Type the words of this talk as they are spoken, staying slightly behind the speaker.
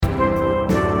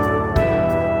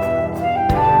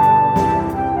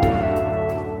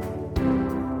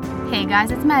guys,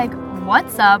 it's Meg.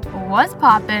 What's up? What's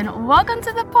poppin'? Welcome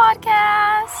to the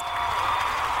podcast!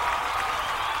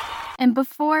 And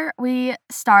before we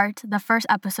start the first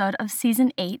episode of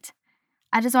Season 8,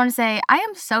 I just want to say I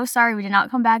am so sorry we did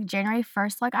not come back January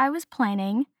 1st like I was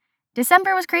planning.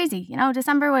 December was crazy.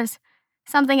 December was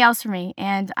something else for me.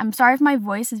 And I'm sorry if my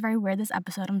voice is very weird this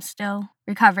episode. I'm still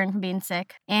recovering from being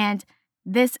sick. And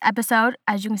this episode,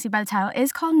 as you can see by the title,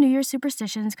 is called New Year's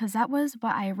Superstitions because that was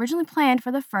what I originally planned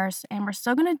for the first. And we're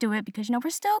still going to do it because,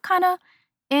 we're still kind of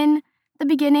in the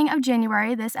beginning of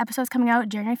January. This episode's coming out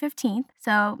January 15th.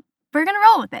 So we're going to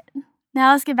roll with it.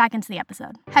 Now let's get back into the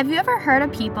episode. Have you ever heard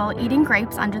of people eating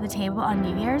grapes under the table on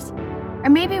New Year's? Or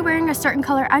maybe wearing a certain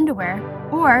color underwear?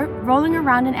 Or rolling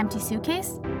around an empty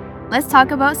suitcase? Let's talk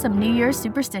about some New Year's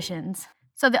superstitions.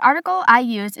 So the article I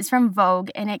used is from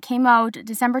Vogue, and it came out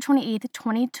December 28th,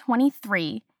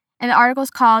 2023. And the article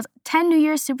is called 10 New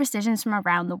Year's Superstitions from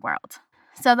Around the World.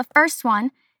 So the first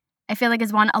one, I feel like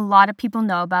is one a lot of people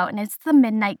know about, and it's the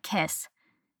midnight kiss.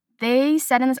 They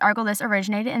said in this article this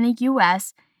originated in the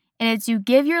U.S., and it's you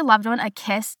give your loved one a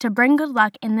kiss to bring good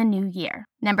luck in the new year.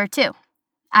 Number 2,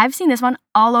 I've seen this one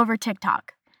all over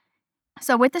TikTok.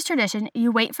 So with this tradition,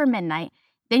 you wait for midnight,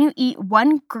 then you eat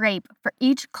 1 grape for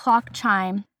each clock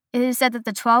chime. It is said that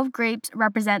the 12 grapes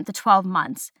represent the 12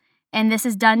 months, and this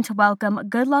is done to welcome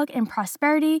good luck and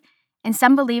prosperity, and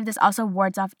some believe this also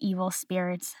wards off evil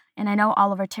spirits. And I know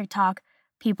all over TikTok,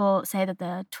 people say that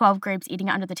the 12 grapes eating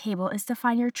under the table is to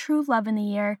find your true love in the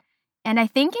year, and I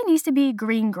think it needs to be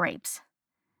green grapes.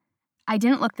 I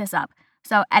didn't look this up,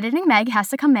 so editing Meg has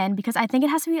to come in because I think it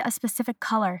has to be a specific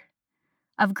color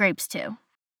of grapes too.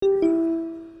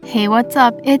 Hey, what's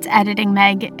up? It's Editing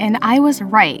Meg, and I was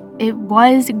right. It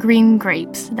was green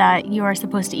grapes that you are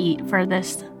supposed to eat for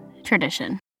this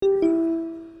tradition.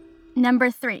 Number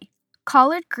 3,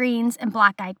 collard greens and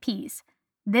black-eyed peas.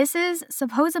 This is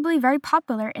supposedly very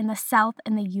popular in the South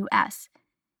in the U.S.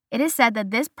 It is said that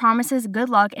this promises good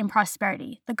luck and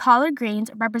prosperity. The collard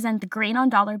greens represent the green on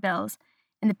dollar bills,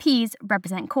 and the peas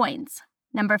represent coins.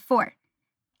 Number 4,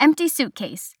 empty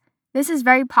suitcase. This is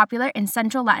very popular in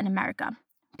Central Latin America.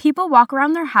 People walk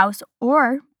around their house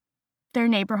or their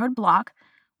neighborhood block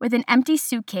with an empty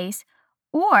suitcase,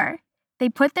 or they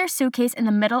put their suitcase in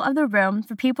the middle of the room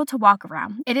for people to walk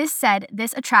around. It is said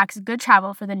this attracts good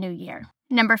travel for the new year.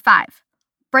 Number 5,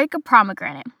 break a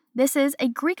pomegranate. This is a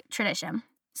Greek tradition.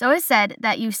 So it's said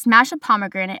that you smash a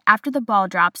pomegranate after the ball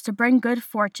drops to bring good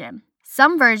fortune.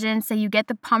 Some versions say you get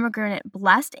the pomegranate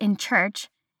blessed in church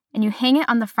and you hang it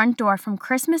on the front door from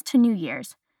Christmas to New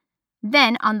Year's.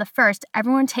 Then, on the 1st,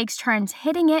 everyone takes turns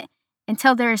hitting it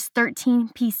until there is 13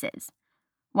 pieces.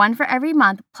 1 for every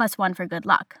month, plus 1 for good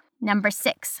luck. Number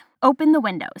 6, open the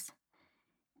windows.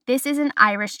 This is an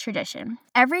Irish tradition.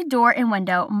 Every door and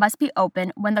window must be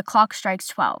open when the clock strikes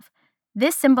 12.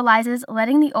 This symbolizes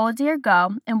letting the old year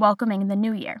go and welcoming the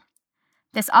new year.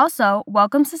 This also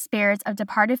welcomes the spirits of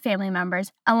departed family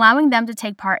members, allowing them to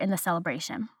take part in the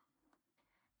celebration.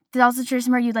 There's also a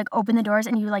tradition where you open the doors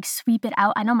and you sweep it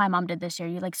out. I know my mom did this year.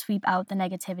 You sweep out the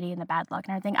negativity and the bad luck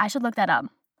and everything. I should look that up.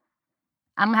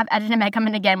 I'm going to have Editing Meg come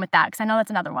in again with that because I know that's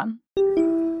another one.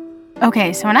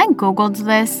 Okay, so when I Googled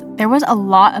this, there was a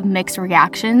lot of mixed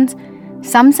reactions.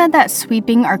 Some said that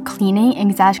sweeping or cleaning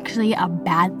is actually a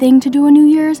bad thing to do on New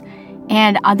Year's.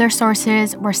 And other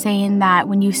sources were saying that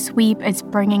when you sweep, it's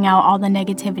bringing out all the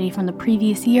negativity from the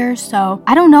previous year. So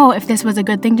I don't know if this was a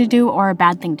good thing to do or a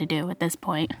bad thing to do at this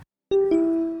point.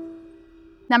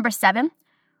 Number 7,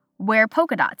 wear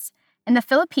polka dots. In the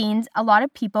Philippines, a lot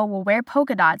of people will wear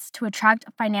polka dots to attract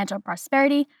financial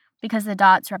prosperity because the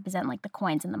dots represent the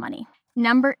coins and the money.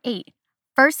 Number 8,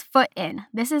 first foot in.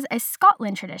 This is a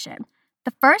Scotland tradition.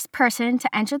 The first person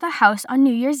to enter the house on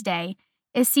New Year's Day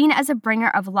is seen as a bringer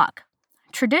of luck.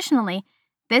 Traditionally,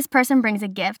 this person brings a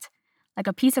gift, like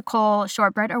a piece of coal,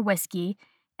 shortbread, or whiskey,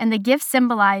 and the gift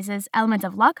symbolizes elements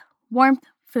of luck, warmth,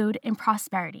 food, and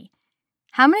prosperity.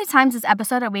 How many times this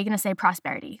episode are we going to say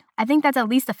prosperity? I think that's at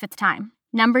least the 5th time.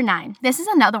 Number 9. This is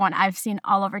another one I've seen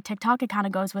all over TikTok. It kind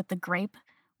of goes with the grape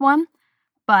one,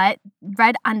 but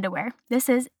red underwear. This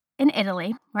is in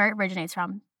Italy, where it originates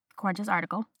from, according to this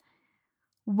article.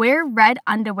 Wear red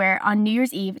underwear on New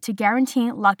Year's Eve to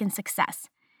guarantee luck and success.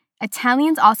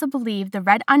 Italians also believe the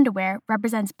red underwear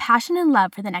represents passion and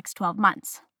love for the next 12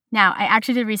 months. Now, I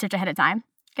actually did research ahead of time.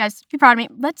 Guys, be proud of me.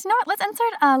 Let's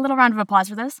insert a little round of applause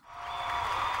for this.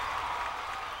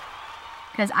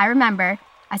 Because I remember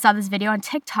I saw this video on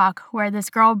TikTok where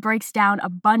this girl breaks down a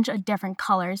bunch of different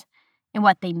colors and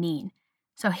what they mean.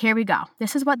 So here we go.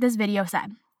 This is what this video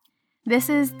said. This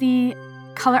is the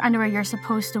color underwear you're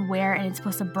supposed to wear, and it's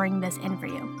supposed to bring this in for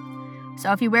you.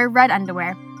 So if you wear red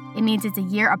underwear, it means it's a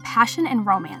year of passion and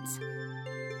romance.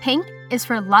 Pink is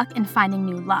for luck and finding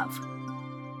new love.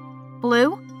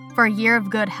 Blue, for a year of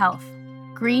good health.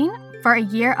 Green, for a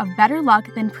year of better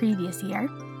luck than previous year.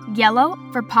 Yellow,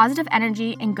 for positive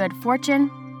energy and good fortune.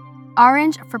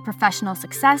 Orange, for professional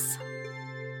success.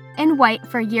 And white,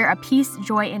 for a year of peace,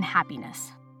 joy, and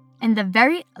happiness. And the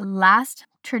very last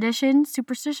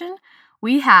superstition,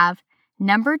 we have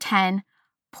number 10,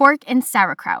 pork and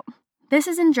sauerkraut. This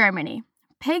is in Germany.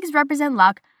 Pigs represent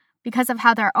luck because of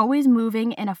how they're always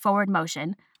moving in a forward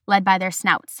motion, led by their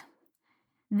snouts.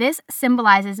 This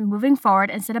symbolizes moving forward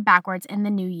instead of backwards in the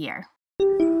new year.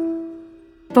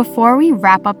 Before we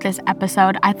wrap up this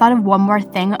episode, I thought of one more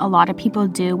thing a lot of people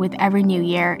do with every new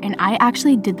year, and I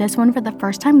actually did this one for the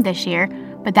first time this year,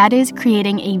 but that is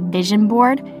creating a vision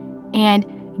board. And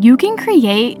you can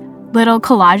create little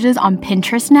collages on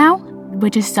Pinterest now,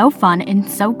 which is so fun and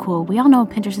so cool. We all know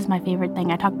Pinterest is my favorite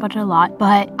thing. I talk about it a lot,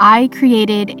 but I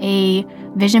created a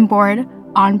vision board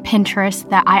on Pinterest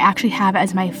that I actually have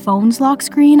as my phone's lock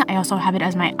screen. I also have it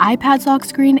as my iPad's lock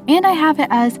screen, and I have it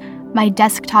as my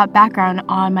desktop background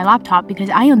on my laptop because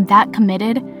I am that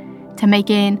committed to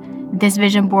making this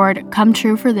vision board come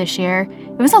true for this year.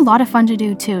 It was a lot of fun to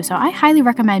do too, so I highly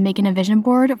recommend making a vision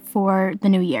board for the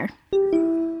new year.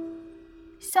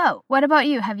 So, what about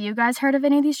you? Have you guys heard of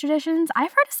any of these traditions?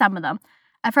 I've heard of some of them.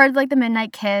 I've heard like the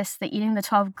midnight kiss, the eating the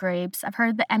 12 grapes. I've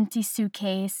heard the empty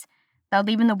suitcase, the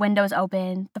leaving the windows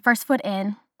open, the first foot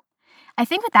in. I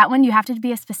think with that one, you have to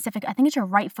be a specific, I think it's your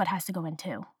right foot has to go in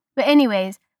too. But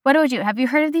anyways, what about you? Have you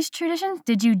heard of these traditions?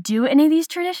 Did you do any of these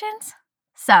traditions?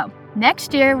 So,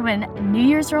 next year when New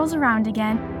Year's rolls around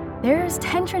again, there's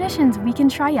 10 traditions we can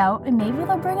try out and maybe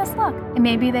they'll bring us luck and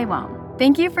maybe they won't.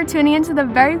 Thank you for tuning in to the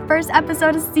very first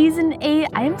episode of Season 8.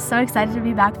 I am so excited to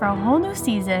be back for a whole new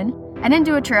season. I didn't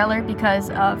do a trailer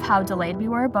because of how delayed we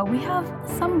were, but we have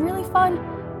some really fun,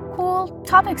 cool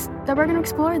topics that we're going to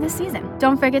explore this season.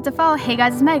 Don't forget to follow Hey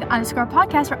Guys, it's Meg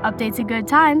 _podcast for updates and good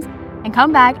times. And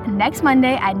come back next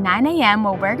Monday at 9 a.m.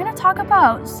 where we're going to talk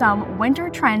about some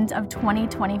winter trends of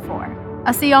 2024.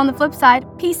 I'll see you on the flip side.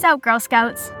 Peace out, Girl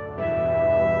Scouts.